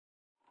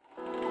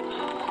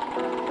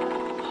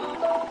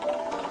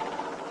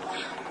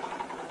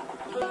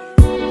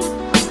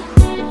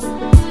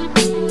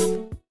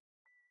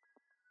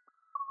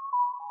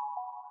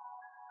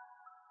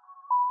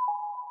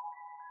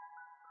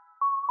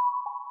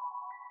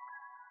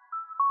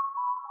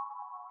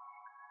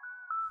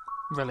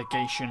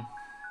Relegation.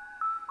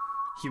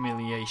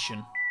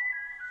 Humiliation.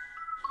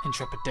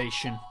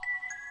 Intrepidation.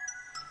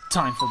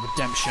 Time for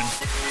redemption.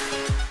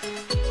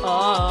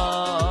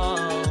 Oh,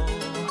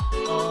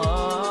 oh,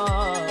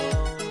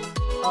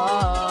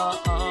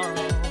 oh, oh.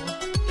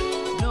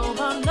 No,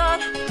 I'm not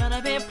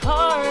gonna be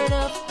part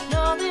of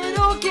your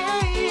little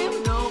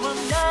game. No,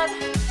 I'm not.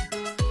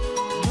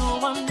 No,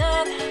 I'm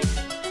not.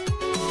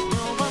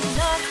 No, I'm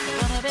not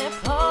gonna be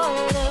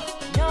part of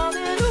your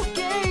little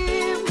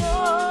game.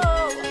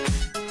 No,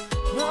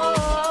 no.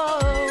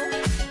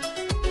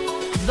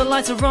 The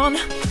lights are on,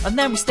 and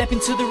then we step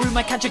into the room.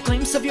 I catch a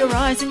glimpse of your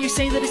eyes, and you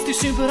say that it's too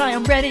soon, but I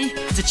am ready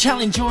to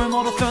challenge your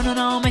immortal throne, and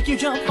I'll make you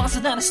jump faster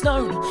than a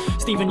stone.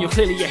 Stephen, you're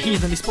clearly a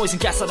heathen. This poison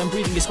gas that I'm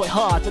breathing is quite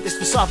hard, but this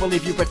facade will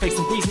leave you red-faced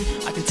and wheezing.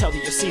 I can tell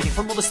that you're seething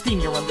from all the steam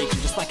you're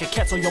unleashing. Just like a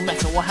kettle, your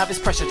metal will have its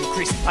pressure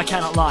decreasing. I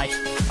cannot lie,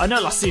 I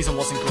know last season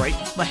wasn't great.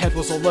 My head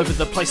was all over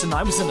the place and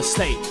I was in a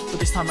state, but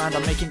this time round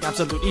I'm making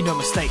absolutely no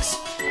mistakes.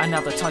 And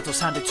now the title's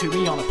handed to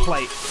me on a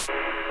plate.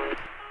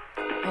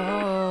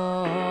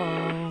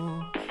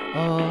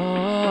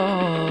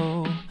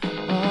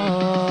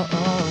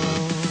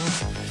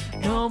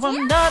 No,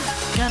 I'm not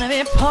gonna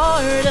be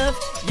part of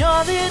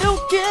your little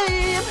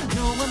game.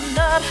 No, I'm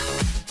not.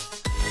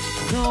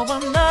 No,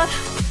 I'm not.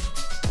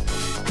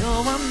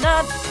 No, I'm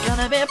not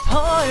gonna be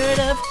part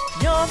of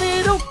your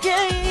little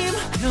game.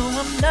 No,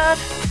 I'm not.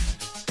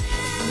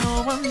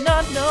 No, I'm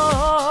not,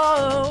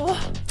 no.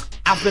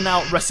 I've been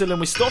out wrestling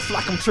with stuff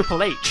like I'm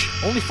Triple H.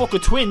 Only fuck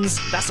with twins,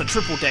 that's a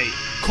triple date.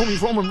 Call me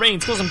Roman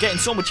Reigns cause I'm getting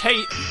so much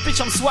hate. Bitch,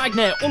 I'm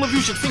Swagnet, all of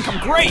you should think I'm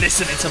great.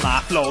 Listening to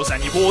my flows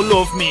and you all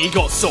love me.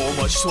 Got so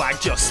much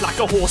swag just like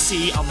a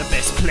horsey. I'm the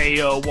best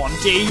player, one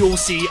day you'll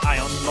see. I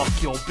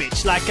unlock your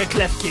bitch like a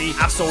clef key.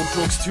 I've sold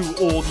drugs to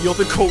all the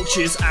other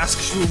coaches. Ask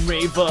Shroom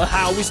Raver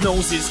how his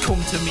nose is.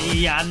 Come to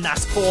me and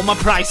ask for my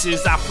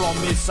prices. I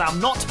promise I'm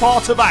not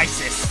part of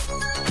ISIS.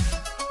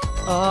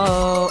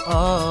 Oh,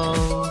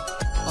 oh.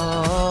 Oh,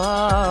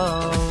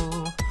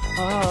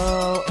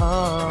 oh, oh,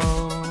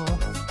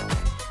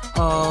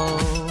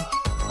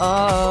 oh,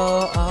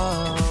 oh,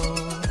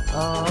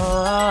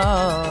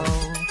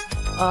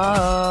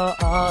 oh,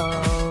 oh.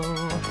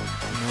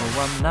 No,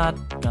 I'm not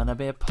gonna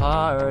be a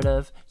part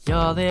of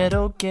your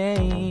little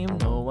game.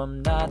 No,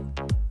 I'm not.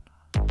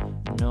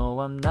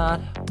 No, I'm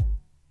not.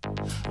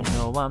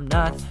 No, I'm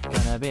not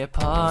gonna be a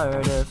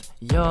part of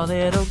your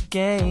little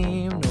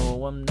game.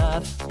 No, I'm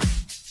not.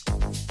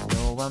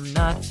 No, I'm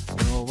not,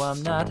 no,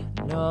 I'm not,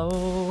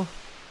 no.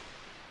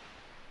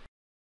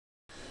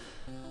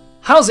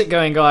 How's it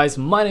going, guys?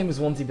 My name is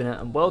Wanty Bennett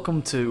and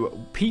welcome to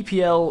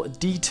PPL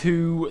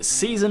D2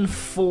 Season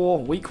 4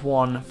 Week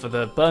 1 for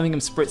the Birmingham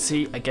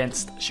Spritzee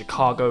against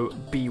Chicago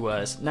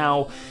Bewears.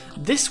 Now,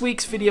 this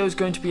week's video is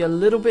going to be a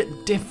little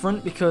bit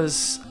different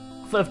because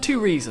of two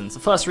reasons. The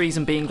first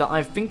reason being that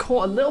I've been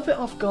caught a little bit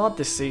off guard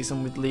this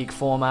season with league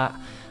format.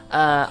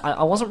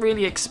 I wasn't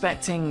really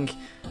expecting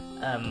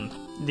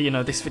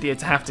this video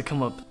to have to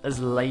come up as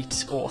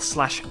late or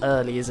 /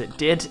 early as it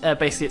did.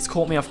 Basically, it's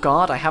caught me off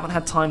guard. I haven't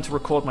had time to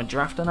record my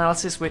draft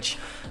analysis, which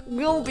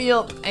will be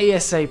up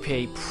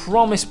ASAP.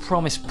 Promise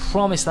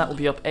that will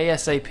be up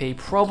ASAP.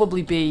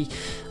 Probably be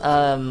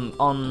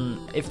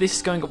on, if this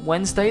is going up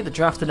Wednesday, the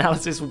draft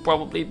analysis will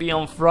probably be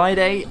on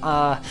Friday,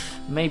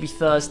 maybe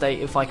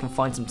Thursday if I can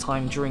find some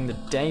time during the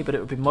day, but it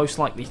would be most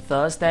likely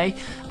Thursday.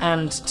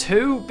 And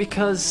two,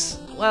 because,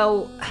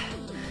 well,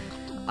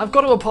 I've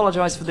got to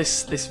apologise for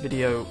this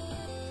video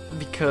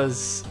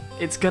because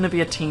it's going to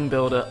be a team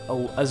builder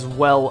as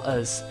well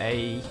as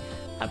a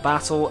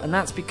battle, and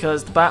that's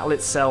because the battle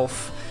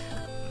itself,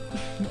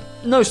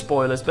 no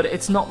spoilers, but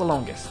it's not the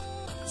longest.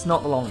 It's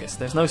not the longest.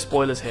 There's no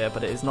spoilers here,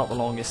 but it is not the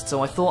longest.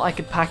 So I thought I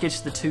could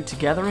package the two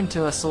together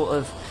into a sort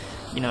of,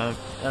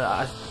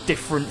 a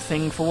different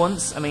thing for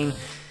once. I mean,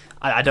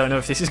 I don't know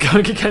if this is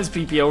going against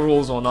PPL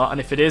rules or not, and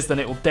if it is, then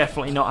it will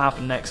definitely not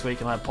happen next week,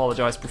 and I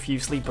apologise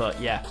profusely,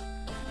 but yeah.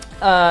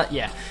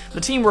 The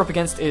team we're up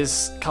against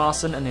is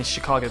Carson and his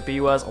Chicago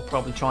Bewears. I'll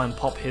probably try and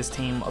pop his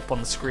team up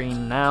on the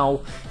screen now,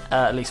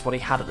 at least what he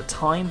had at the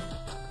time,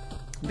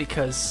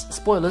 because,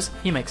 spoilers,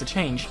 he makes a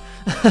change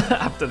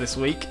after this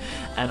week,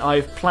 and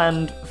I've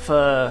planned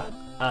for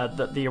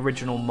the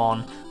original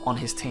Mon on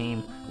his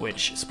team,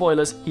 which,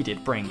 spoilers, he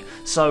did bring.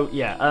 So,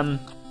 yeah,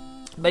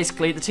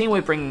 basically, the team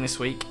we're bringing this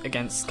week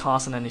against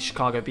Carson and his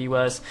Chicago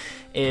Bewears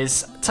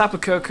is Tapu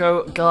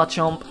Koko,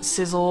 Garchomp,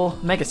 Sizzle,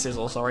 Mega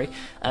Sizzle, sorry,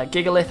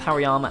 Gigalith,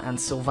 Hariyama, and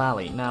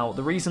Silvally. Now,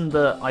 the reason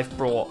that I've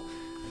brought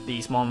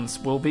these mons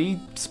will be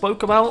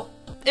spoke about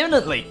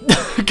imminently.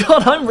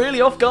 God, I'm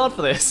really off guard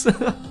for this.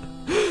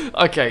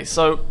 Okay,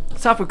 so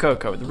Tapu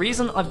Koko. The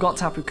reason I've got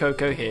Tapu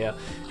Koko here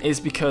is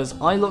because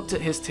I looked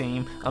at his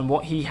team and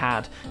what he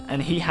had,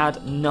 and he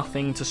had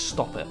nothing to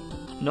stop it.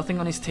 Nothing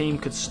on his team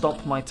could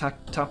stop my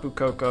Tapu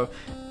Koko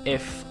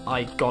if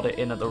I got it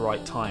in at the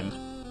right time.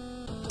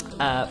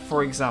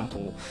 For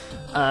example,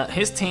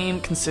 his team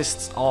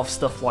consists of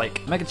stuff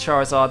like Mega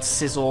Charizard,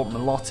 Sizzle,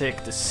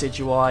 Milotic,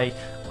 Decidueye,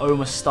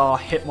 Omastar,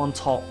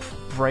 Hitmontop,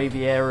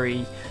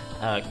 Braviary,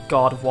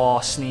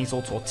 Gardevoir,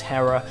 Sneasel,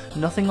 Torterra.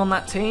 Nothing on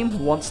that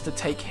team wants to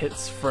take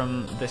hits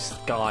from this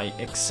guy,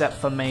 except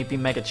for maybe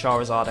Mega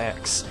Charizard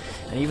X.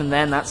 And even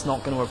then, that's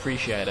not going to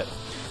appreciate it.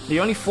 The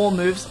only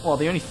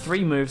the only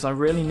three moves I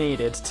really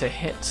needed to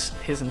hit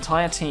his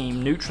entire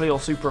team neutrally or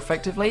super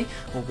effectively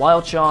were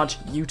Wild Charge,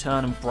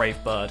 U-Turn, and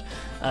Brave Bird.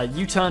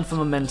 U-Turn for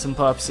momentum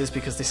purposes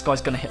because this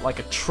guy's going to hit like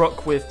a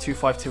truck with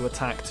 252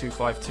 attack,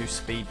 252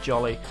 speed,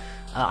 Jolly.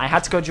 I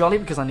had to go Jolly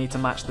because I need to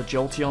match the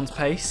Jolteon's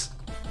pace.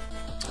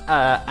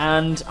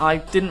 And I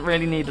didn't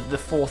really need the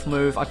fourth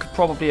move. I could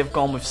probably have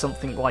gone with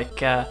something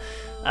like, I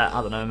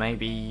don't know,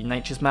 maybe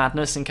Nature's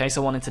Madness in case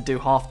I wanted to do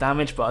half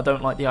damage, but I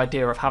don't like the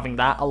idea of having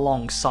that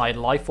alongside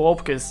Life Orb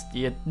because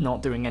you're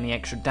not doing any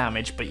extra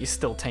damage, but you're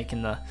still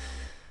taking the,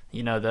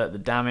 you know, the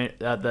damage,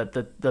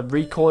 the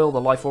recoil,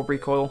 the Life Orb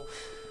recoil.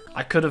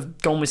 I could have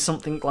gone with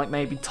something like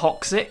maybe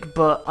Toxic,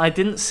 but I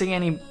didn't see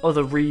any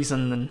other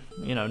reason than,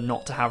 you know,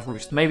 not to have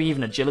Roost. Maybe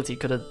even Agility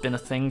could have been a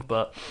thing,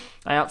 but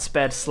I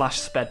outsped /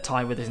 sped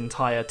Ty with his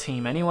entire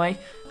team anyway,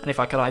 and if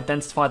I could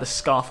identify the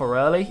Scarfer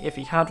early, if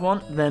he had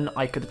one, then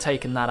I could have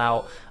taken that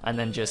out and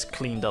then just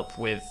cleaned up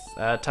with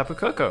Tapu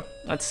Koko.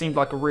 That seemed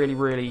like a really,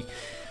 really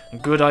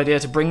good idea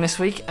to bring this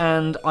week,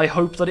 and I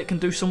hope that it can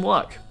do some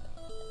work.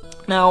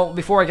 Now,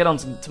 before I get on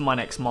to my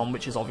next mon,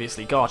 which is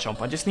obviously Garchomp,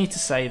 I just need to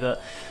say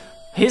that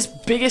his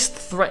biggest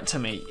threat to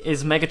me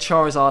is Mega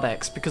Charizard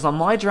X, because on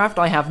my draft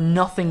I have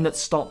nothing that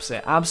stops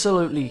it.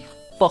 Absolutely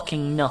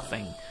fucking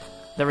nothing.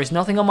 There is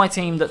nothing on my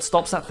team that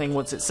stops that thing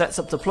once it sets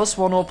up to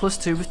 +1 or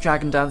 +2 with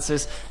Dragon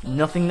Dances.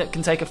 Nothing that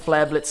can take a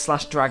Flare Blitz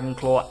 / Dragon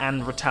Claw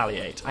and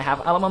retaliate. I have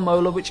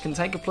Alomomola, which can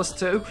take a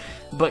 +2,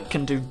 but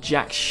can do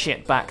jack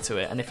shit back to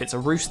it. And if it's a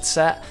Roost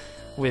set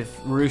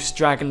with Roost,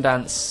 Dragon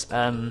Dance,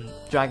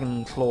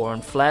 Dragon Claw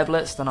and Flare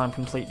Blitz, then I'm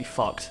completely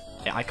fucked.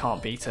 I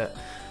can't beat it.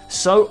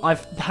 So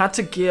I've had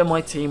to gear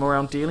my team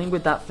around dealing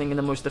with that thing in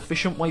the most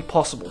efficient way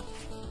possible.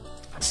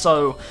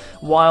 So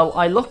while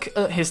I look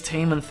at his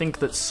team and think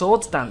that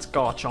Swords Dance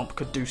Garchomp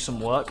could do some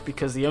work,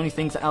 because the only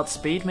things that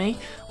outspeed me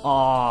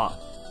are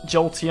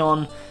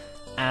Jolteon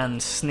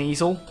and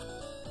Sneasel.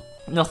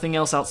 Nothing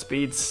else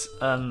outspeeds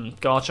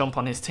Garchomp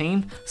on his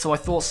team, so I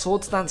thought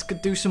Swords Dance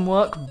could do some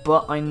work,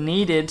 but I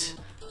needed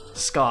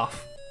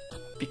Scarf.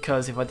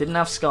 Because if I didn't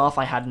have Scarf,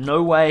 I had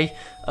no way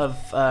of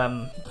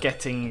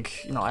getting,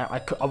 you know,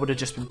 I would have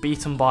just been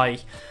beaten by,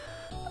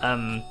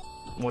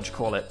 what do you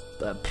call it,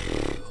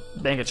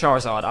 Mega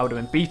Charizard. I would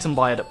have been beaten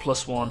by it at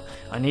 +1.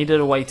 I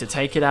needed a way to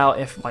take it out,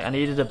 if like, I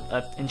needed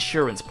a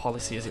insurance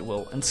policy, as it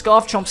will. And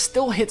Scarf Chomp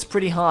still hits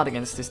pretty hard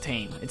against his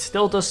team. It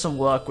still does some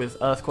work with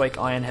Earthquake,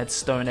 Iron Head,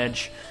 Stone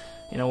Edge,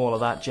 you know, all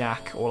of that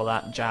all of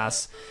that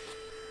jazz.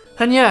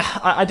 And yeah,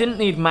 I didn't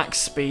need max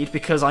speed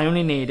because I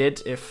only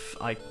needed, if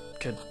I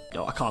could,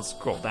 I can't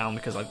scroll down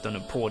because I've done a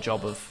poor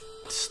job of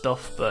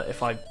stuff, but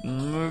if I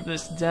move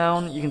this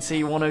down, you can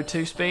see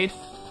 102 speed.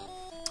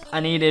 I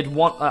needed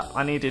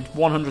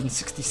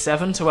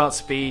 167 to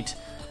outspeed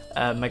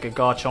Mega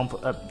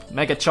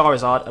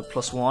Charizard at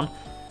 +1,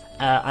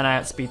 and I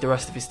outspeed the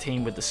rest of his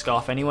team with the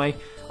Scarf anyway.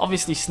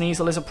 Obviously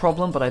Sneasel is a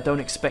problem, but I don't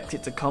expect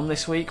it to come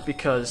this week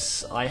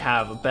because I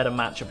have a better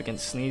matchup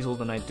against Sneasel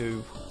than I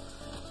do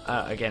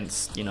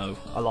against, you know,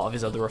 a lot of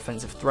his other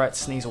offensive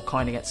threats. Sneasel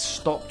kind of gets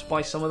stopped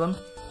by some of them.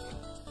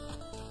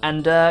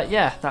 And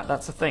yeah,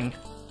 that's the thing.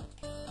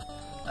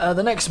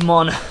 The next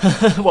mon,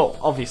 well,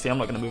 obviously I'm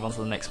not going to move on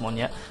to the next mon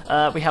yet.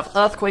 We have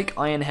Earthquake,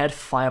 Iron Head,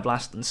 Fire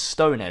Blast, and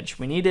Stone Edge.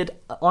 We needed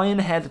Iron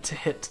Head to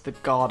hit the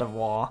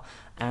Gardevoir,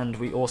 and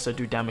we also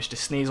do damage to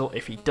Sneasel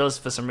if he does,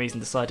 for some reason,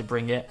 decide to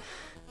bring it.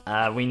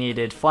 We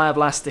needed Fire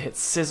Blast to hit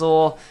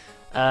Scizor.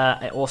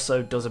 It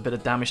also does a bit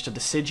of damage to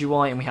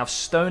Decidueye, and we have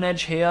Stone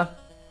Edge here,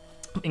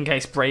 in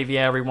case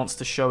Braviary wants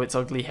to show its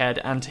ugly head,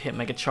 and to hit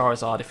Mega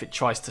Charizard if it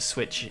tries to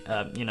switch,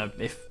 you know,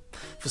 if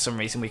for some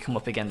reason we come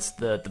up against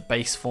the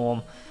base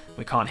form,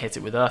 we can't hit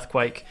it with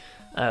Earthquake,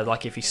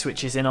 like if he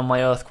switches in on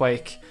my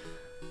Earthquake,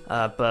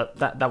 but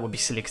that would be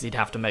silly because he'd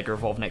have to Mega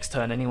Evolve next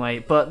turn anyway.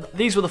 But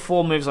these were the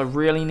 4 moves I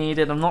really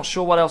needed. I'm not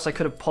sure what else I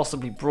could have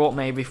possibly brought.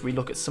 Maybe if we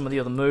look at some of the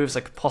other moves,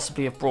 I could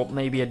possibly have brought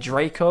maybe a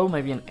Draco,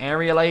 maybe an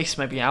Aerial Ace,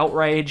 maybe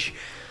Outrage,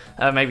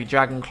 maybe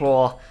Dragon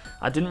Claw.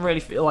 I didn't really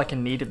feel like I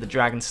needed the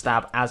Dragon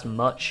Stab as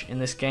much in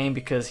this game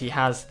because he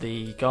has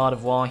the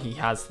Gardevoir, he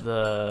has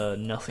the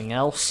nothing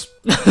else.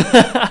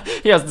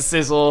 He has the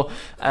Scizor.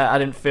 I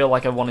didn't feel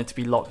like I wanted to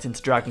be locked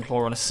into Dragon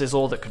Claw on a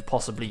Scizor that could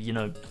possibly, you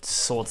know,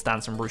 Swords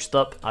Dance and Roost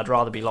up. I'd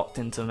rather be locked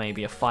into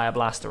maybe a Fire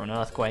Blast or an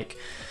Earthquake.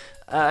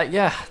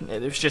 Yeah,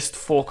 it was just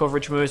 4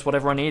 coverage moves,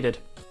 whatever I needed.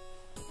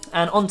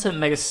 And on to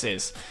Mega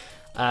Sizz.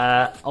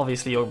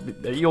 Obviously,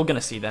 you're going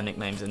to see their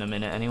nicknames in a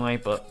minute anyway,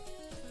 but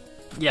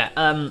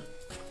yeah,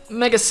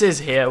 Mega Sizz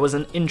here was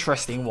an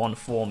interesting one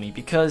for me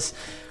because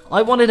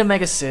I wanted a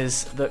Mega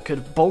Sizz that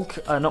could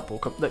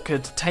that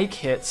could take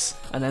hits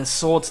and then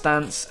Swords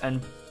Dance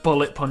and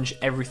Bullet Punch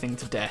everything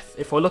to death.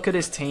 If I look at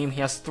his team, he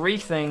has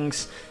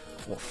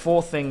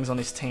 4 things on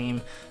his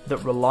team that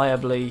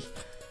reliably,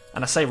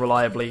 and I say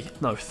reliably,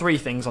 no, 3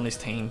 things on his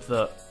team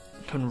that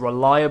can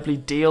reliably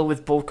deal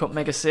with bulk up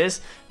Mega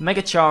Sizz,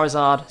 Mega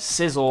Charizard,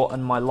 Scizor,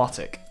 and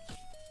Milotic.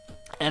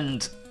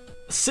 And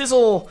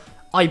Scizor,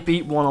 I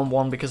beat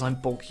one-on-one because I'm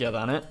bulkier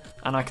than it,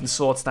 and I can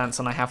Sword Stance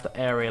and I have the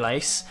Aerial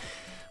Ace.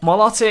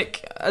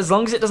 Milotic, as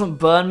long as it doesn't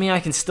burn me, I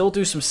can still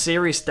do some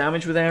serious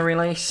damage with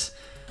Aerial Ace.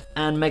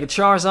 And Mega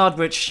Charizard,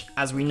 which,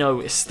 as we know,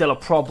 is still a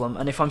problem.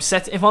 And if I'm at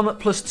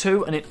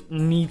 +2 and it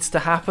needs to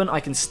happen, I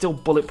can still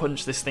Bullet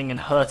Punch this thing and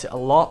hurt it a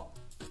lot.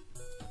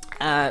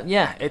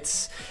 Yeah, it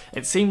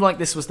seemed like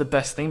this was the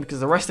best thing because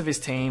the rest of his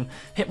team,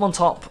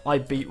 Hitmontop, I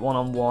beat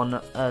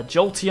one-on-one.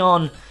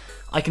 Jolteon,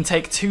 I can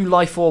take 2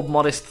 Life Orb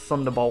Modest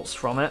Thunderbolts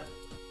from it,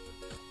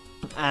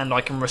 and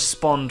I can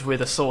respond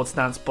with a Sword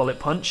Stance Bullet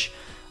Punch.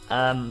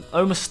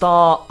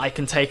 Omastar, I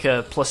can take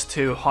a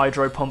 +2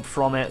 Hydro Pump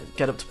from it,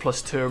 get up to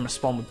 +2 and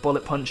respond with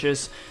Bullet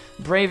Punches.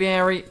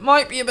 Braviary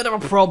might be a bit of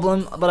a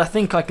problem, but I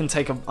think I can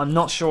take a... I'm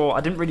not sure,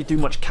 I didn't really do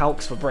much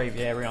calcs for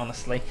Braviary,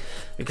 honestly,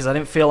 because I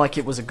didn't feel like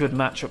it was a good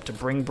matchup to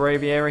bring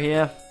Braviary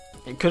here.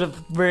 It could have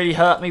really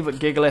hurt me, but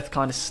Gigalith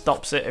kind of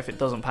stops it if it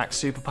doesn't pack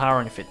Superpower,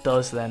 and if it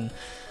does, then...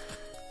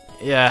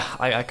 yeah,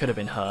 I could have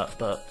been hurt,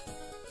 but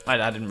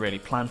I didn't really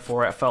plan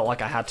for it. I felt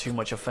like I had too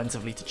much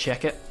offensively to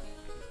check it.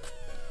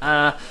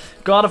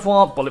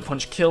 Gardevoir, Bullet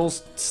Punch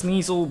kills,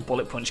 Sneasel,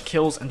 Bullet Punch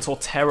kills, and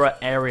Torterra,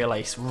 Aerial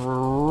Ace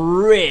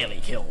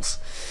really kills.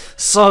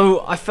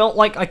 So I felt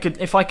like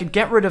if I could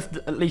get rid of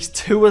at least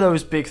 2 of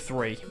those big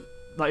 3,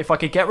 like if I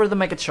could get rid of the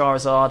Mega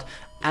Charizard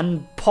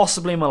and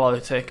possibly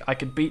Milotic, I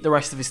could beat the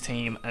rest of his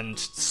team and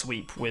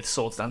sweep with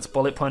Sword Dance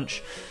Bullet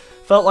Punch.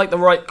 Felt like the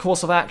right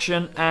course of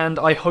action, and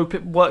I hope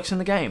it works in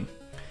the game.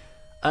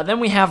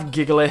 Then we have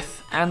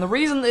Gigalith, and the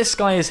reason this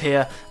guy is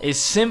here is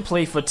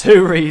simply for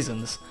 2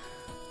 reasons.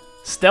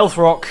 Stealth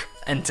Rock,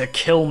 and to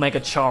kill Mega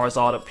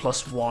Charizard at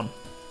 +1.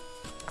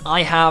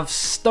 I have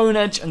Stone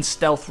Edge and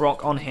Stealth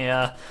Rock on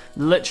here,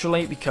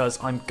 literally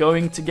because I'm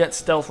going to get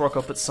Stealth Rock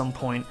up at some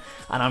point,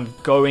 and I'm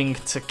going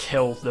to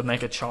kill the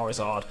Mega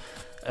Charizard.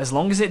 As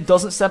long as it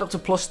doesn't set up to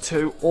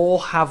 +2 or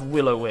have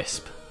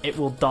Will-O-Wisp, it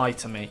will die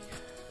to me.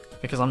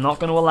 Because I'm not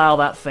going to allow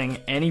that thing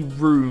any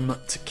room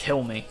to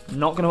kill me. I'm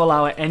not going to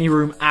allow it any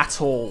room at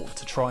all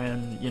to try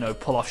and, you know,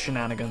 pull off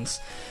shenanigans.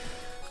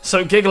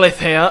 So Gigalith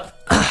here,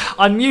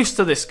 I'm used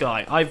to this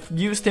guy. I've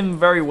used him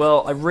very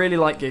well. I really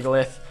like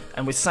Gigalith,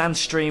 and with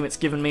Sandstream, it's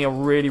given me a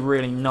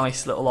really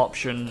nice little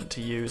option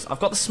to use. I've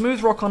got the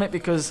Smooth Rock on it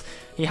because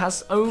he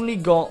has only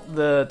got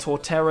the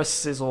Torterra,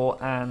 Scizor,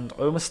 and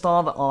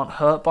Omastar that aren't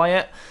hurt by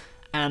it,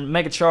 and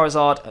Mega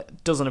Charizard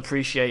doesn't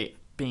appreciate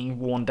being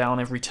worn down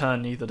every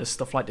turn. Neither does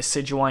stuff like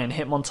Decidueye and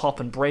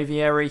Hitmontop and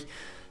Braviary.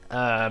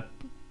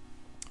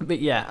 But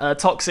yeah,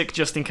 Toxic,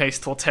 just in case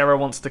Torterra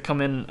wants to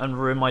come in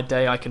and ruin my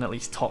day, I can at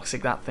least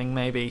Toxic that thing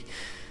maybe.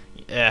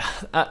 Yeah,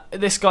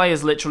 this guy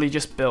is literally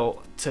just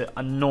built to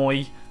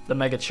annoy the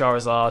Mega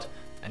Charizard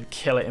and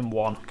kill it in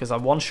one, because I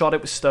one-shot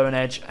it with Stone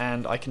Edge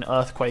and I can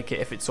Earthquake it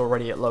if it's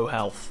already at low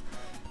health.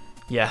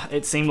 Yeah,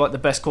 it seemed like the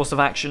best course of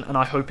action, and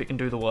I hope it can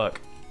do the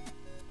work.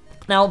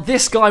 Now,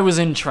 this guy was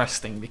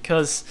interesting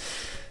because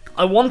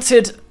I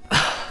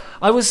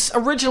was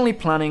originally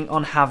planning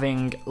on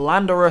having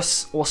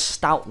Landorus or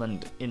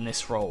Stoutland in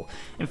this role.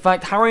 In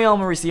fact,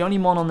 Hariyama is the only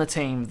mon on the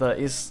team that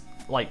is,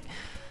 like...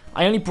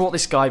 I only brought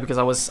this guy because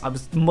I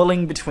was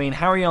mulling between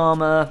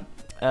Hariyama,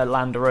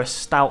 Landorus,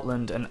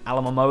 Stoutland, and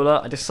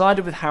Alamamola. I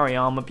decided with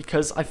Hariyama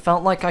because I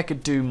felt like I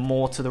could do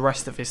more to the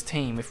rest of his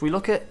team. If we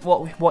look at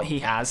what he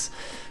has,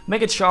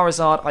 Mega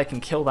Charizard, I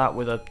can kill that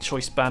with a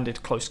Choice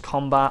Banded Close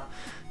Combat.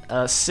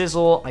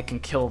 Scizor, I can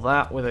kill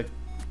that with a,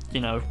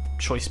 you know,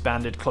 Choice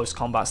Banded Close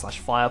Combat /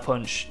 Fire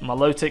Punch.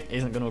 Milotic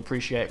isn't going to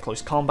appreciate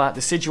Close Combat.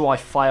 Decidueye,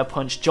 Fire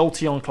Punch.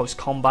 Jolteon, Close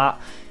Combat.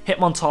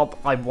 Hitmontop,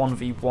 I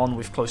 1v1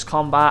 with Close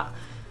Combat.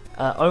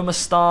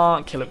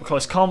 Omastar, kill it with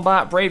Close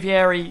Combat.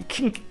 Braviary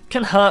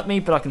can hurt me,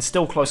 but I can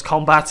still Close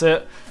Combat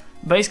it.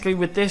 Basically,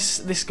 with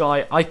this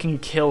guy, I can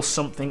kill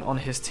something on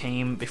his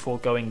team before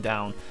going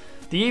down.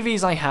 The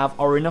EVs I have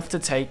are enough to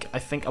take, I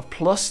think, a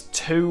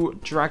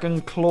 +2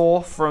 Dragon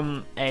Claw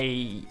from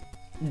a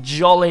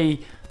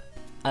jolly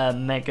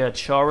Mega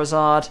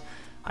Charizard.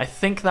 I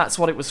think that's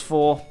what it was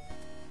for.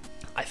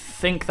 I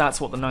think that's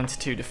what the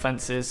 92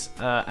 defense is.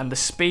 And the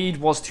speed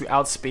was to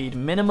outspeed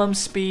minimum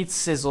speed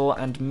Sizzle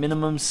and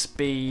minimum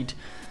speed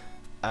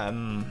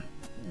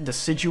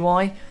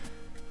Decidueye.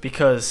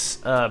 Because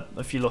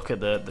if you look at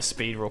the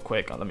speed real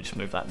quick, let me just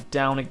move that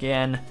down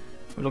again.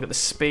 We look at the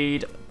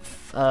speed,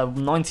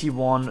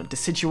 91.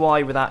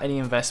 Decidueye without any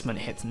investment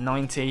hits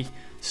 90.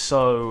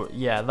 So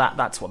yeah,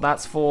 that's what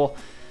that's for.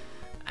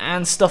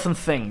 And Stuff and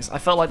Things. I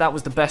felt like that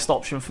was the best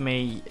option for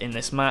me in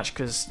this match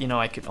because, you know,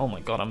 I could... Oh my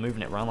god, I'm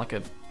moving it around like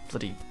a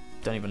bloody...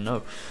 don't even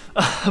know.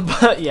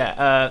 But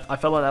yeah, I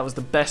felt like that was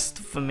the best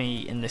for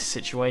me in this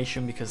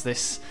situation because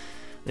this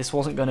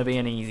wasn't going to be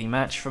an easy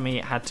match for me.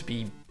 It had to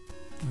be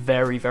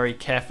very, very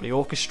carefully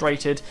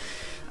orchestrated.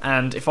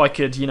 And if I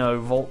could, you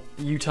know,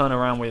 U-turn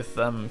around with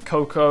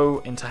Coco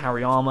into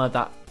Hariyama,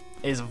 that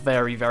is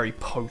very, very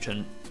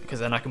potent because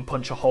then I can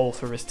punch a hole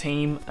through his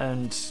team,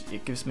 and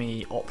it gives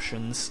me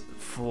options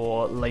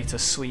for later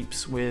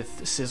sweeps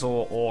with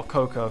Sizzle or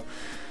Coco.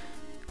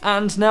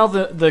 And now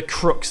the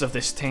crux of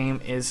this team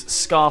is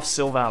Scarf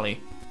Silvally.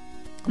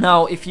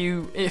 Now, if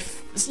you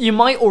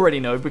might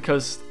already know,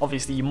 because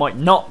obviously you might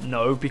not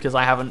know because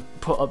I haven't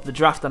put up the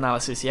draft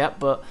analysis yet,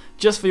 but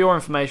just for your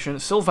information,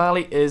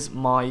 Silvally is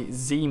my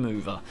Z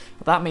mover.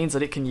 That means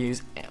that it can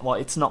use, well,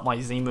 it's not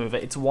my Z mover,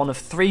 it's one of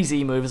 3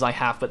 Z movers I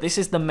have, but this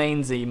is the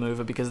main Z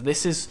mover because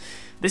this is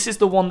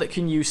the one that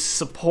can use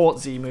support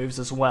Z moves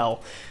as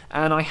well.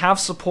 And I have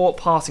support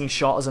Parting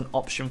Shot as an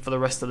option for the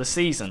rest of the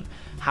season.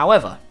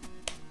 However,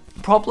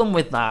 the problem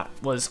with that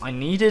was I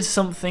needed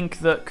something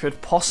that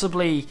could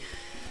possibly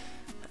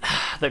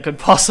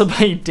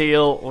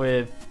deal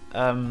with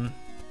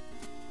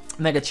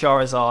Mega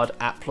Charizard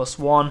at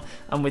 +1,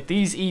 and with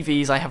these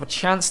EVs I have a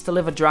chance to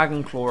live a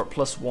Dragon Claw at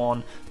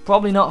 +1,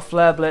 probably not a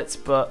Flare Blitz,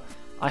 but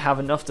I have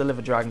enough to live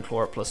a Dragon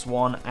Claw at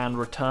 +1 and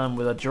return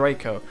with a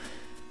Draco.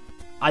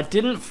 I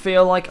didn't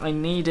feel like I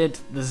needed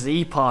the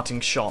Z Parting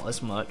Shot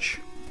as much,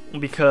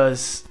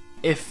 because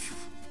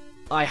if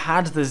I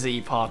had the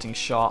Z Parting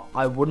Shot,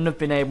 I wouldn't have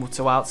been able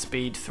to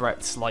outspeed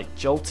threats like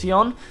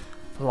Jolteon,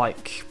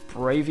 like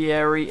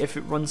Braviary if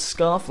it runs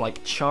Scarf,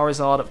 like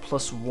Charizard at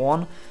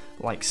 +1,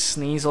 like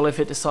Sneasel if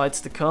it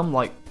decides to come,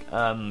 like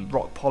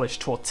Rock Polish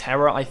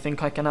Torterra I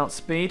think I can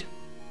outspeed.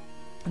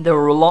 There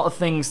were a lot of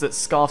things that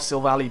Scarf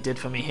Silvally did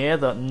for me here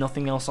that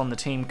nothing else on the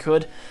team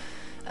could.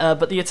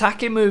 But the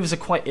attacking moves are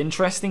quite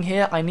interesting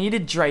here. I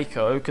needed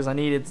Draco because I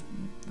needed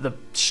the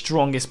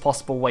strongest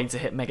possible way to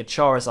hit Mega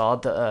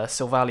Charizard that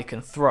Silvally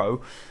can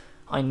throw.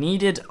 I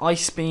needed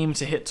Ice Beam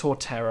to hit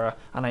Torterra,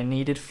 and I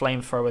needed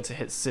Flamethrower to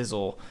hit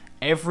Sizzle.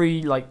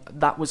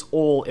 That was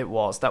all it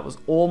was. That was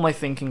all my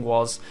thinking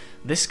was.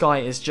 This guy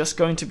is just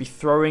going to be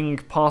throwing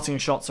Parting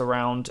Shots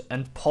around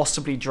and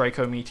possibly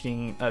Draco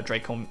Meteoring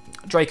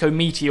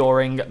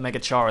Mega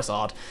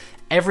Charizard.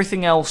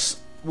 Everything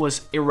else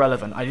was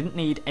irrelevant. I didn't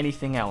need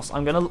anything else.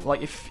 I'm gonna,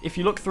 like, if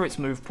you look through its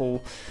move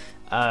pool,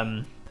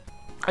 I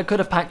could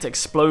have packed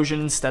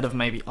Explosion instead of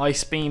maybe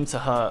Ice Beam to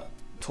hurt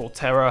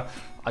Torterra.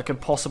 I could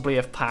possibly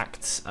have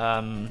packed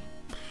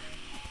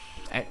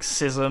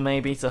X-Scissor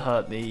maybe to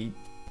hurt the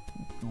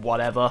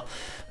whatever.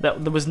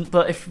 But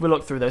if we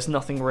look through, there's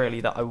nothing really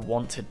that I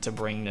wanted to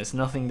bring. There's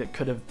nothing that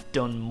could have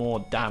done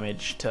more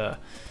damage to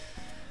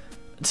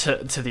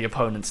the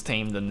opponent's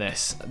team than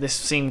this. This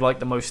seemed like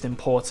the most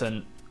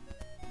important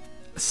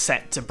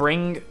set to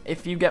bring,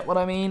 if you get what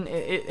I mean.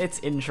 It's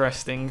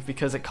interesting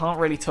because it can't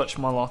really touch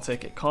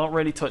Milotic, it can't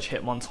really touch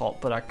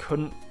Hitmontop, but I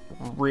couldn't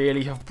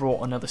really have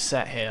brought another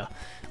set here.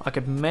 I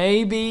could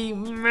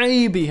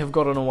maybe have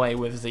gotten away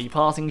with the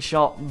Parting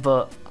Shot,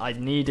 but I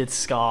needed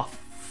Scarf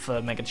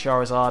for Mega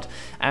Charizard,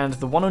 and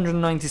the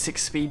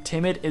 196 speed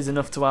Timid is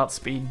enough to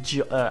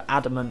outspeed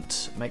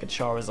Adamant Mega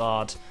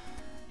Charizard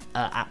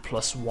at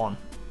 +1,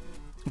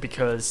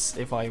 because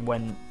if I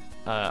went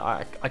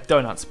I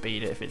don't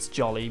outspeed it if it's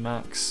Jolly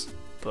Max,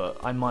 but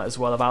I might as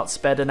well have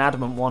outsped an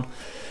Adamant one.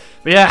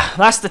 But yeah,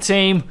 that's the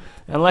team,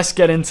 and let's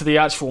get into the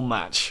actual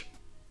match.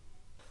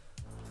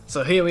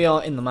 So here we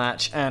are in the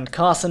match, and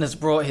Carson has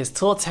brought his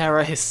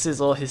Torterra, his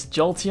Sizzle, his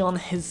Jolteon,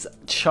 his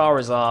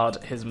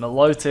Charizard, his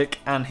Milotic,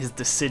 and his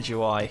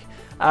Decidueye.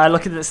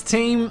 Look at this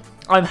team.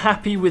 I'm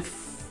happy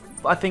with,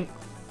 I think,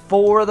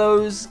 4 of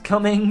those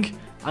coming.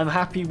 I'm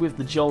happy with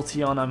the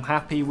Jolteon, I'm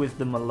happy with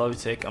the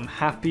Milotic, I'm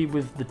happy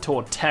with the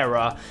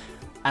Torterra,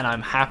 and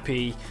I'm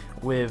happy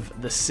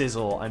with the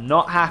Sizzle. I'm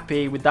not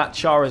happy with that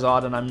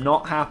Charizard, and I'm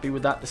not happy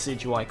with that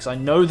Decidueye, because I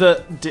know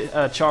that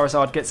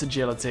Charizard gets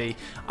Agility,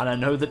 and I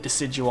know that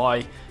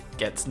Decidueye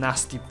gets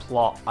Nasty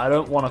Plot. I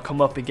don't want to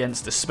come up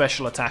against a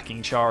special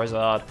attacking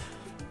Charizard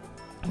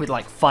with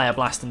like Fire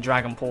Blast and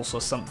Dragon Pulse or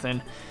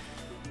something.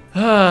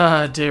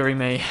 Dearie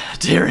me,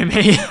 dearie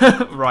me.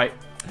 Right,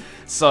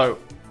 so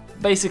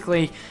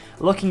basically,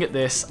 looking at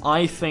this,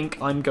 I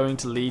think I'm going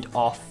to lead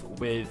off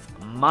with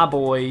my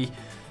boy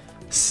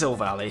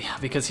Silvally,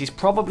 because he's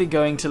probably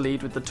going to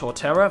lead with the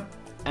Torterra,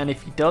 and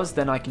if he does,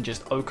 then I can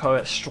just OHKO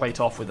it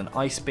straight off with an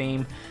Ice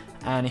Beam,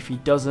 and if he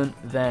doesn't,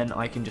 then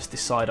I can just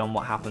decide on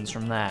what happens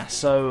from there.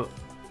 So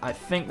I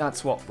think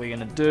that's what we're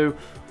going to do,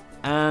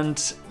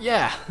 and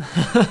yeah,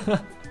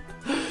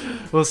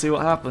 we'll see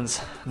what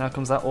happens. Now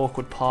comes that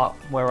awkward part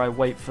where I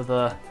wait for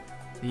the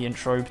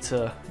intro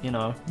to, you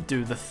know,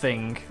 do the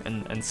thing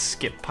and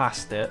skip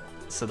past it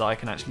so that I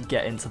can actually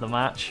get into the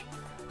match.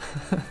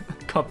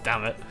 God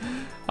damn it.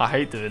 I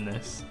hate doing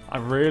this. I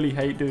really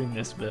hate doing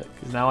this bit,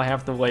 because now I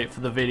have to wait for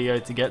the video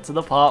to get to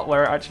the part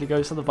where it actually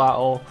goes to the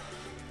battle.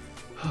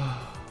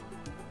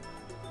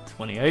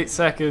 28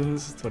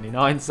 seconds,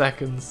 29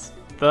 seconds,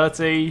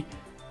 30.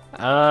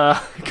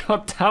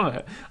 God damn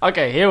it.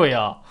 Okay, here we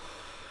are.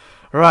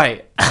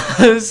 Right,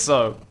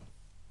 so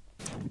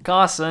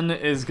Carson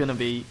is going to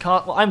be...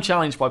 well, I'm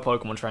challenged by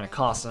Pokemon Trainer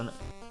Carson,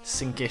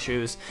 sync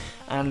issues,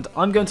 and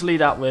I'm going to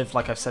lead out with,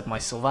 like I've said, my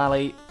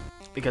Silvally,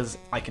 because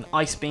I can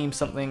Ice Beam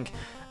something,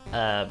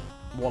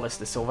 Wallace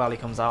the Silvally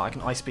comes out, I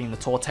can Ice Beam the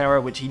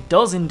Torterra, which he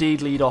does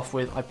indeed lead off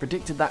with. I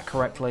predicted that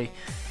correctly.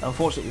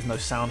 Unfortunately, there's no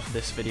sound for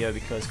this video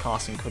because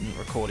Carson couldn't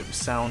record it with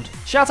sound.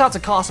 Shout out to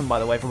Carson, by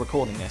the way, for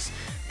recording this.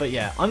 But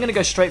yeah, I'm going to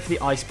go straight for the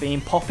Ice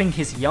Beam, popping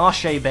his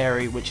Yarshe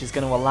Berry, which is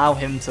going to allow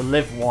him to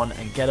live one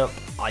and get up,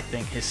 I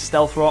think, his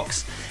Stealth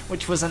Rocks,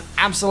 which was an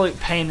absolute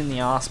pain in the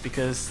ass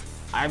because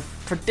I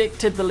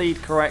predicted the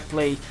lead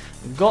correctly,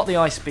 got the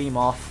Ice Beam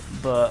off,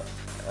 but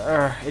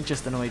it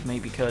just annoyed me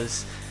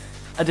because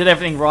I did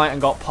everything right and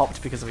got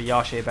popped because of a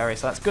Yarshe Berry,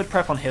 so that's good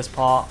prep on his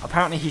part.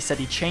 Apparently he said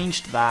he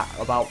changed that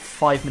about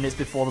 5 minutes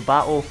before the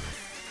battle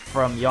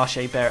from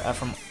Yarshe Berry,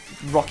 from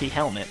Rocky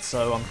Helmet,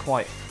 so I'm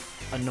quite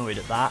annoyed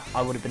at that.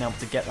 I would have been able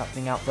to get that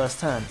thing out first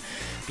turn.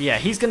 But yeah,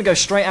 he's going to go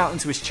straight out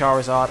into his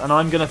Charizard, and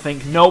I'm going to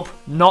think, nope,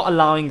 not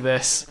allowing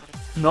this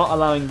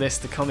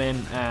to come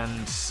in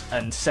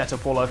and set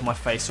up all over my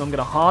face. So I'm going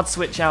to hard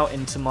switch out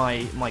into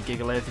my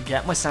Gigalith,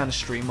 get my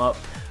Sandstream up,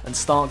 and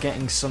start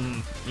getting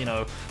some, you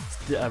know,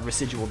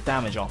 residual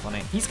damage off on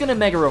it. He's going to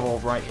Mega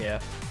Evolve right here.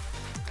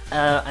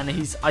 And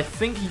I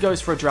think he goes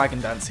for a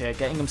Dragon Dance here,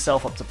 getting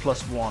himself up to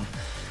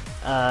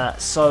 +1.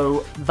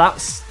 So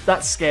that's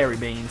scary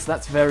beans.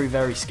 That's very,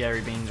 very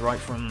scary beans right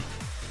from,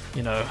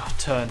 you know,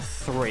 turn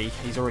 3.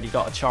 He's already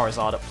got a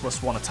Charizard at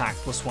 +1 attack,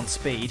 +1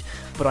 speed.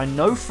 But I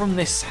know from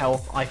this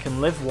health I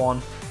can live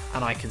one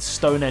and I can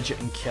Stone Edge it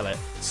and kill it.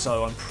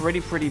 So I'm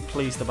pretty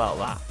pleased about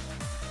that.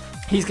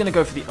 He's going to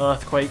go for the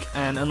Earthquake,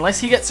 and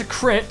unless he gets a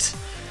crit,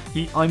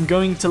 I'm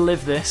going to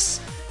live this.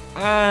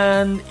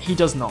 And he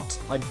does not.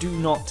 I do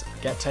not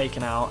get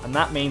taken out, and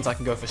that means I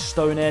can go for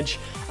Stone Edge,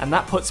 and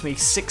that puts me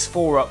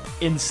 6-4 up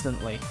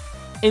instantly.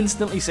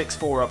 Instantly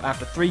 6-4 up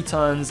after 3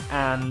 turns,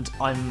 and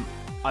I'm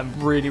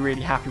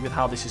really happy with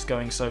how this is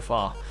going so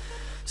far.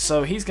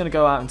 So he's going to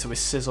go out into his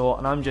Scizor,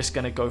 and I'm just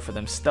going to go for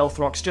them Stealth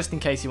Rocks, just in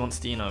case he wants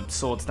to, you know,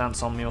 Swords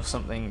Dance on me or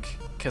something,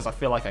 because I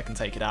feel like I can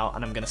take it out,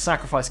 and I'm going to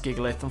sacrifice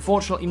Gigalith.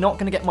 Unfortunately, not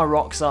going to get my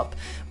rocks up,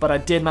 but I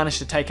did manage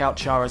to take out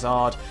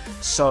Charizard,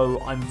 so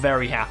I'm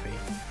very happy.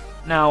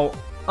 Now,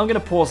 I'm going to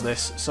pause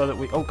this so that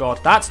we... Oh god,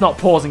 that's not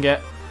pausing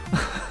it!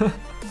 I'm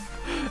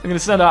going to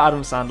send out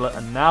Adam Sandler,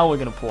 and now we're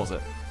going to pause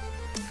it.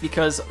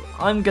 Because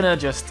I'm going to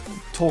just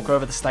talk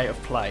over the state of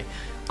play.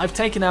 I've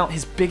taken out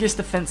his biggest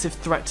offensive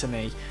threat to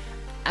me,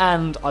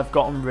 and I've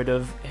gotten rid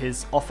of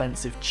his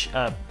offensive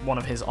one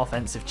of his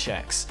offensive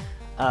checks.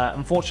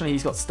 Unfortunately,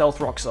 he's got Stealth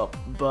Rocks up,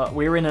 but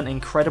we're in an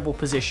incredible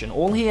position.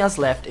 All he has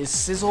left is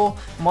Scizor,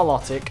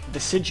 Milotic,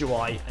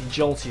 Decidueye, and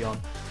Jolteon.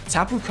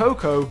 Tapu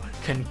Koko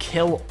can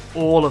kill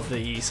all of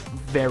these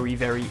very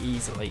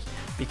easily,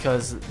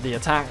 because the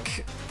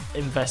attack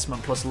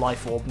investment plus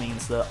Life Orb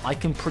means that I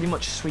can pretty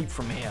much sweep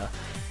from here.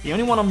 The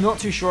only one I'm not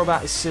too sure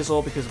about is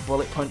Scizor because of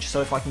Bullet Punch,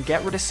 so if I can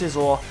get rid of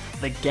Scizor,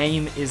 the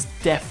game is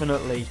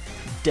definitely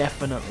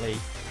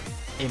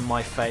in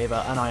my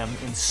favour, and I am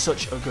in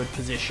such a good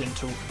position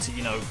to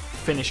you know,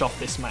 finish off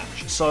this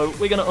match. So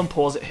we're going to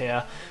unpause it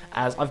here,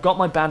 as I've got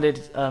my banded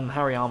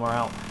Hariyama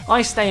out.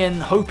 I stay in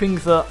hoping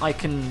that I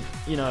can,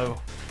 you know,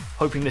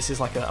 hoping this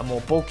is like a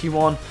more bulky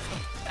one,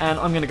 and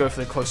I'm going to go for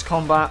the close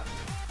combat,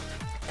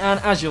 and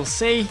as you'll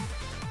see,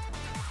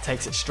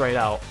 takes it straight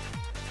out.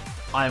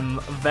 I'm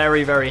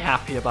very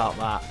happy about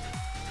that,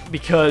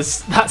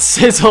 because that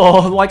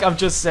Scizor, like I've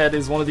just said,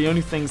 is one of the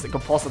only things that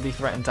could possibly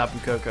threaten Tapu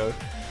Koko.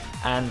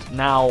 And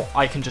now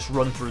I can just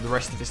run through the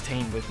rest of his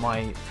team with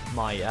my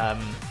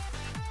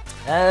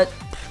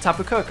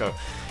Tapu Koko.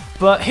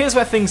 But here's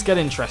where things get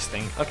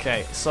interesting.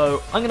 Okay,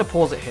 so I'm going to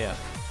pause it here.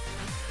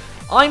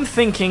 I'm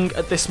thinking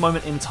at this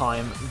moment in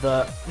time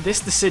that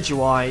this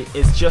Decidueye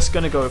is just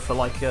going to go for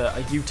like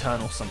a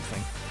U-turn or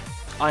something.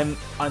 I'm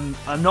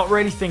not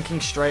really thinking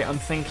straight. I'm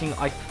thinking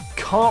I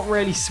can't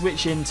really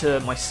switch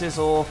into my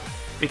Scizor,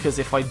 because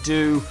if I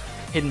do,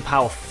 Hidden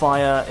Power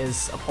Fire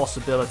is a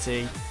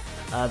possibility.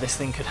 This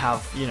thing could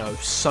have, you know,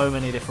 so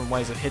many different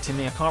ways of hitting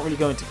me. I can't really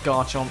go into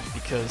Garchomp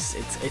because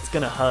it's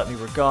going to hurt me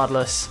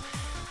regardless.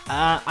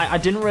 I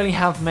didn't really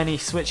have many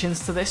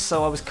switch-ins to this,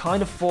 so I was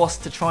kind of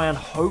forced to try and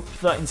hope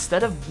that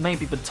instead of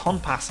maybe baton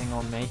passing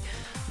on me,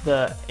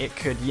 that it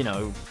could, you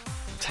know,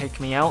 take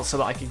me out so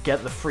that I could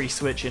get the free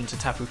switch into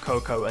Tapu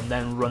Koko and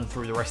then run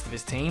through the rest of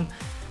his team.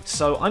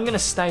 So I'm going to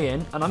stay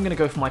in, and I'm going to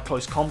go for my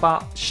close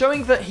combat,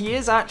 showing that he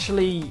is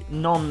actually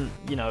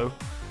non-speedy,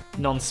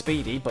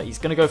 but he's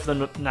going to go for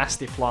the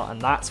Nasty Plot, and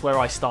that's where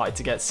I started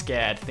to get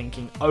scared,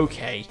 thinking,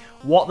 okay,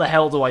 what the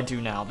hell do I do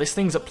now? This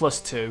thing's at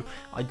 +2,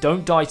 I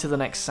don't die to the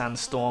next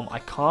Sandstorm, I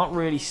can't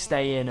really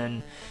stay in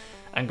and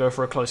go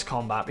for a close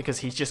combat, because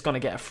he's just going to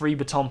get a free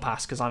baton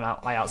pass because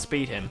I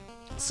outspeed him.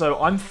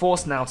 So I'm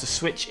forced now to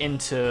switch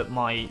into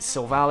my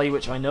Silvally,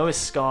 which I know is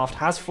Scarfed,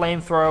 has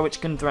Flamethrower, which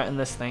can threaten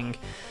this thing,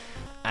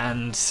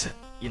 and,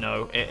 you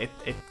know, it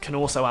can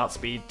also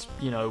outspeed,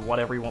 you know,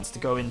 whatever he wants to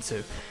go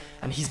into.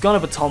 And he's got a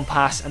baton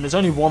pass, and there's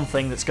only one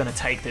thing that's going to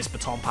take this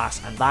baton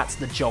pass, and that's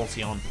the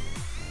Jolteon.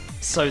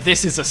 So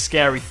this is a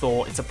scary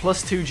thought. It's a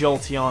 +2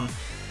 Jolteon,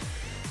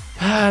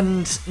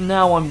 and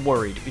now I'm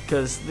worried,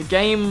 because the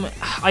game,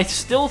 I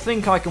still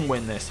think I can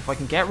win this. If I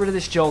can get rid of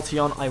this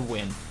Jolteon, I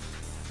win.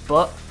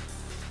 But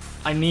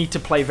I need to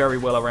play very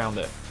well around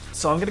it.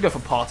 So I'm going to go for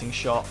Parting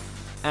Shot,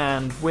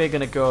 and we're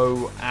going to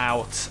go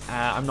out.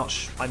 I'm not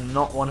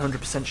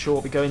 100% sure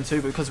what we go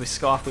into, but because we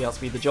Scarf, we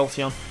outspeed the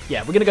Jolteon.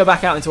 Yeah, we're going to go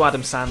back out into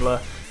Adam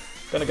Sandler.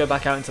 Going to go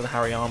back out into the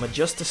Hariyama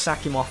just to sack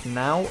him off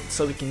now,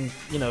 so we can,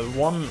 you know,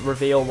 one,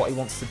 reveal what he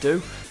wants to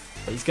do,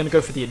 but he's going to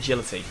go for the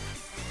Agility.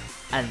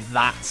 And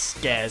that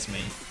scares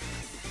me.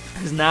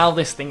 Because now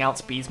this thing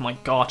outspeeds my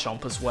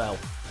Garchomp as well.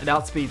 It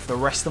outspeeds the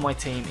rest of my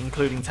team,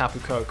 including Tapu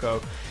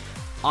Koko.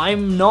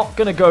 I'm not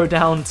going to go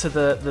down to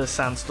the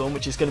Sandstorm,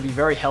 which is going to be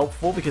very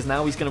helpful, because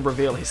now he's going to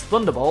reveal his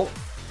Thunderbolt.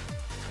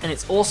 And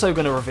it's also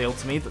going to reveal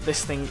to me that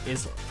this thing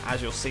is,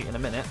 as you'll see in a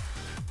minute,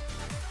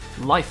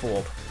 Life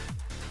Orb.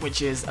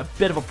 Which is a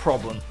bit of a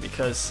problem,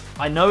 because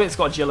I know it's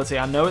got Agility,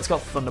 I know it's got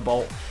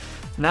Thunderbolt.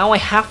 Now I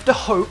have to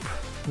hope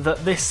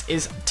that this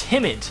is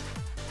Timid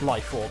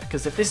Life Orb,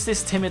 because if this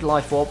is Timid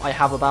Life Orb, I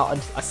have about a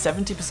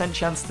 70%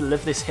 chance to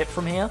live this hit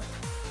from here.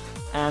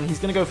 And he's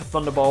going to go for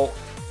Thunderbolt,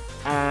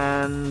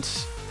 and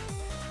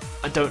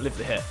I don't live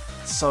the hit.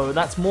 So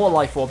that's more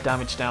Life Orb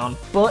damage down,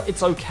 but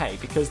it's okay,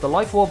 because the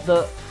Life Orb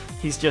that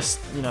he's just,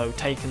 you know,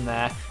 taken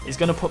there is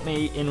going to put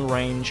me in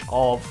range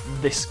of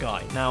this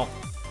guy. Now,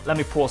 let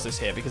me pause this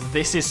here, because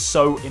this is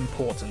so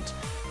important.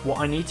 What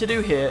I need to do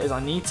here is I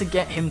need to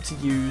get him to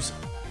use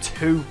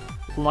 2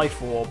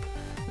 Life Orb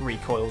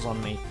recoils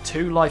on me.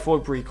 2 Life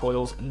Orb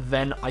recoils, and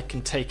then I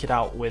can take it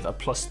out with a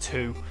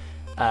 +2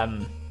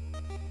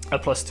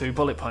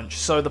 Bullet Punch.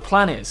 So the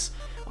plan is,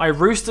 I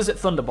Roost as it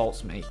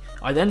Thunderbolts me.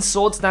 I then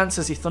Swords Dance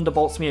as he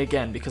Thunderbolts me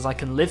again, because I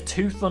can live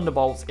 2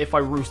 Thunderbolts if I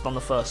Roost on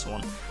the first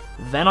one.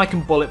 Then I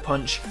can Bullet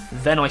Punch,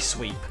 then I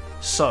Sweep.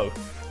 So,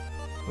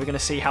 we're going to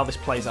see how this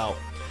plays out.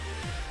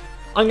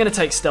 I'm going to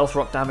take Stealth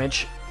Rock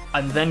damage,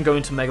 and then go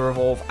into Mega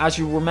Evolve. As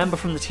you remember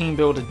from the team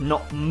builder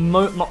not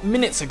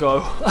minutes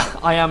ago,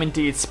 I am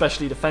indeed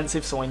specially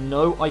defensive, so I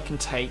know I can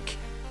take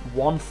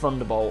 1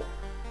 Thunderbolt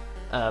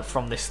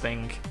from this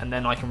thing, and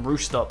then I can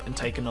Roost up and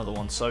take another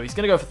one. So he's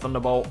going to go for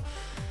Thunderbolt.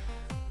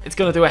 It's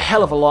going to do a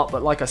hell of a lot,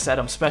 but like I said,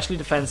 I'm specially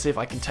defensive,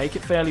 I can take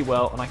it fairly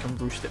well, and I can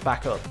Roost it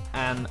back up.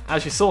 And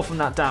as you saw from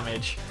that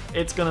damage,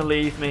 it's going to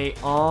leave me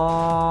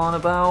on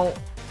about...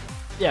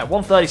 yeah,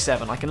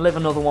 137. I can live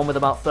another one with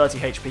about 30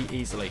 HP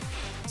easily.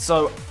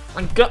 So,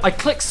 I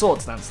click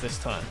Swords Dance this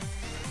turn.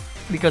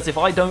 Because if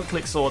I don't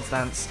click Swords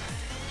Dance,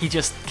 he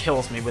just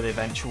kills me with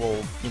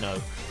eventual, you know,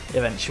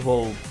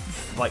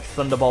 like,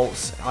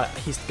 Thunderbolts.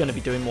 He's going to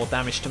be doing more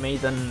damage to me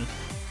than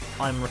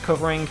I'm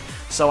recovering.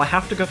 So I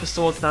have to go for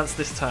Swords Dance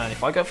this turn.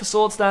 If I go for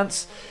Swords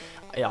Dance,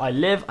 I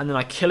live, and then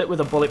I kill it with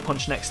a Bullet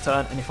Punch next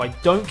turn. And if I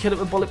don't kill it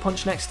with Bullet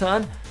Punch next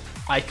turn,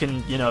 I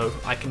can, you know,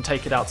 I can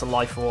take it out to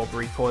Life Orb,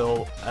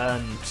 Recoil,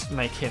 and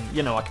make him,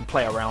 you know, I can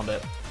play around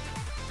it.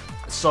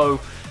 So,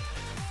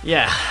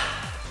 yeah,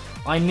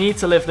 I need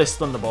to live this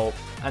Thunderbolt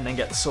and then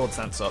get the Swords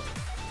Dance up.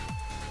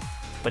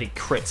 But he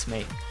crits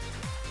me.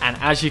 And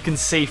as you can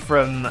see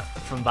from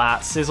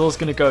that, Sizzle's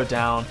going to go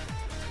down.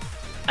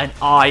 And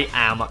I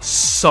am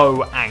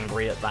so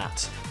angry at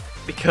that.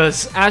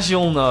 Because, as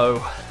you'll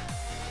know,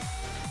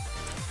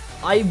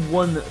 I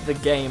won the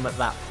game at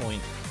that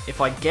point. If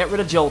I get rid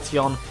of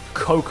Jolteon,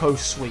 Koko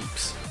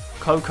sweeps.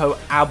 Koko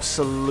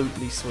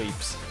absolutely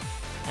sweeps.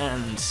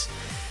 And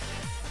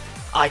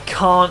I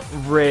can't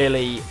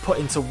really put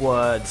into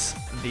words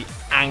the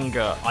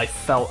anger I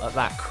felt at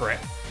that crit.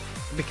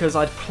 Because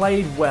I'd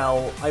played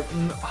well,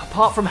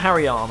 apart from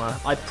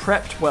Hariyama, I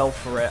prepped well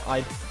for it,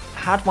 I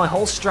had my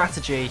whole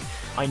strategy,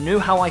 I knew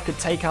how I could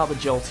take out the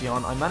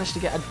Jolteon, I managed to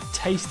get a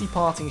tasty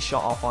Parting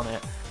Shot off on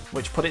it,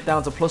 which put it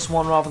down to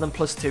 +1 rather than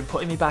 +2,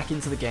 putting me back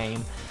into the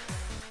game.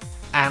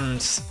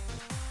 And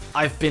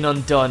I've been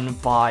undone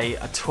by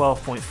a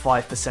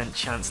 12.5%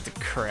 chance to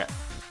crit.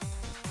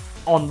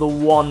 On the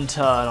one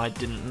turn I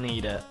didn't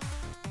need it.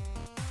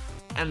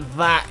 And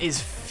that is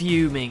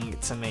fuming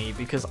to me,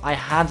 because I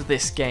had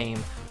this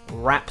game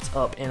wrapped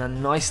up in a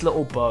nice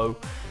little bow,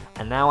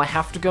 and now I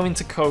have to go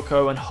into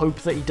Koko and hope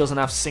that he doesn't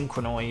have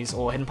Synchronize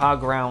or Hidden Power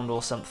Ground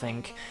or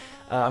something.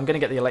 I'm going to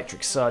get the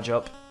Electric Surge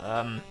up.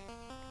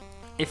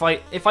 If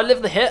I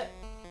live the hit,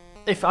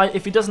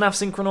 if he doesn't have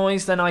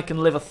Synchronize, then I can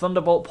live a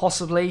Thunderbolt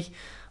possibly,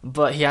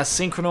 but he has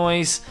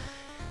Synchronize,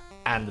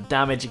 and the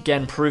damage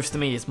again proves to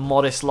me is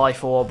modest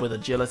Life Orb with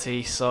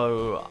Agility,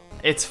 so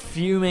it's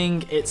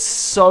fuming, it's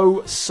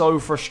so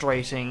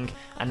frustrating,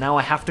 and now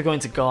I have to go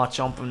into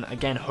Garchomp and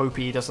again hope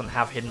he doesn't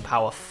have Hidden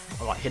Power,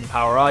 like Hidden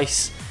Power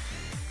Ice.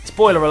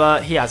 Spoiler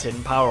alert, he has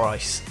Hidden Power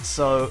Ice,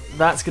 so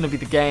that's going to be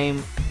the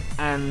game,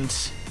 and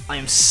I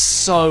am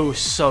so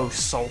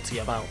salty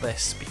about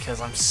this,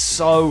 because I'm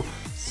so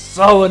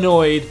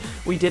annoyed.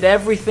 We did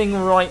everything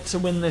right to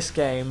win this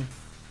game.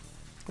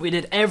 We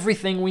did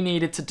everything we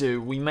needed to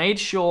do. We made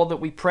sure that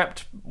we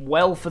prepped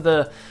well for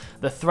the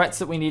threats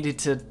that we needed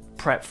to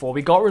prep for.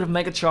 We got rid of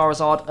Mega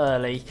Charizard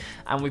early,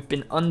 and we've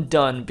been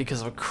undone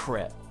because of a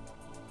crit.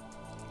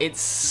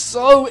 It's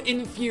so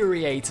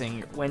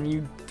infuriating when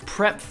you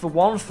prep for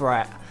one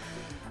threat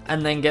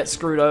and then get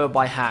screwed over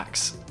by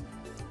hacks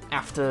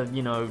after,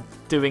 you know,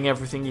 doing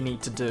everything you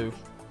need to do.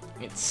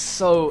 It's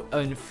so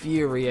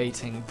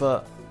infuriating,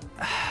 but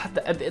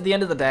at the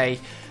end of the day,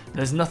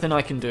 there's nothing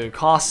I can do.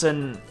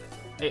 Carson,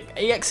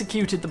 he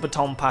executed the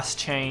baton pass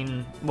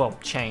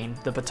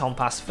the baton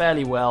pass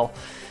fairly well.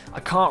 I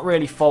can't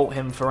really fault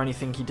him for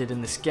anything he did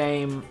in this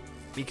game,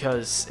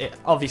 because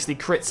obviously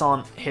crits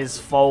aren't his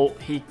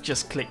fault. He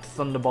just clicked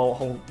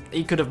Thunderbolt.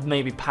 He could have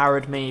maybe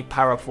parried me,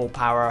 para full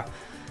para.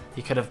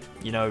 He could have,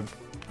 you know,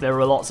 there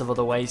were lots of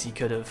other ways he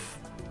could have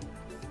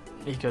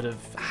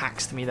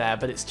hacked me there,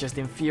 but it's just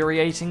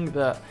infuriating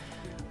that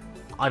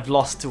I've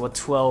lost to a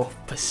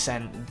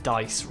 12%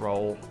 dice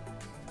roll.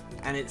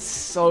 And it's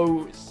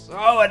so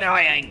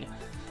annoying.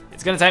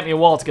 It's going to take me a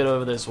while to get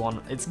over this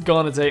one. It's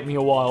going to take me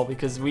a while,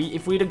 because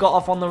if we'd have got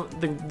off on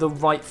the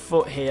right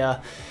foot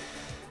here,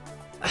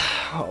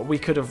 we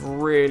could have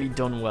really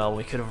done well.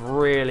 We could have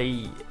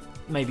really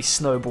maybe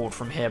snowballed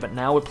from here, but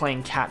now we're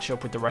playing catch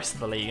up with the rest of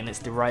the league and it's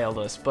derailed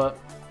us. But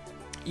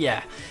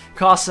yeah,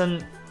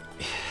 Carson,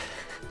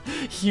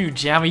 you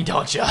jammy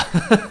dodger.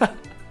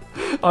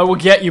 I will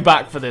get you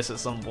back for this at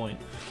some point.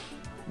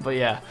 But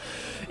yeah,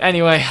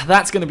 anyway,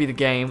 that's going to be the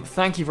game.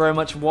 Thank you very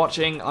much for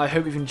watching. I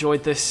hope you've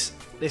enjoyed this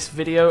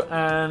video,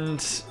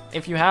 and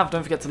if you have,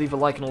 don't forget to leave a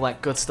like and all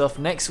that good stuff.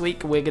 Next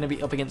week, we're going to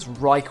be up against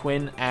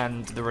Ryquin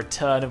and the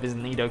return of his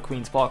Nido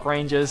Queen's Park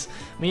Rangers.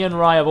 Me and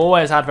Ry have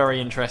always had very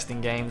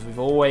interesting games. We've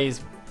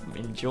always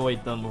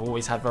enjoyed them. We've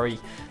always had very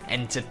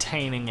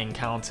entertaining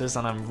encounters,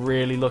 and I'm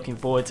really looking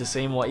forward to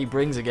seeing what he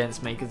brings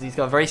against me, because he's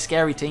got a very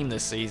scary team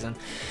this season.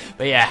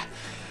 But yeah,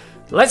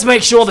 let's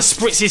make sure the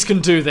Spritzees can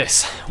do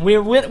this.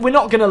 We're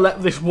not going to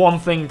let this one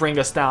thing bring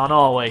us down,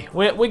 are we?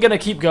 We're going to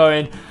keep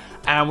going,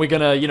 and we're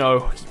going to, you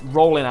know, keep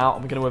rolling out,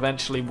 and we're going to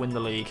eventually win the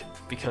league,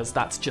 because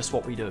that's just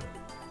what we do.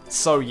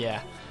 So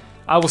yeah,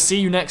 I will see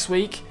you next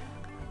week.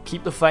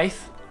 Keep the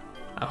faith.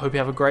 I hope you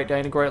have a great day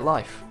and a great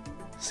life.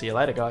 See you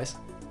later, guys.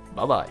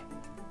 Bye-bye.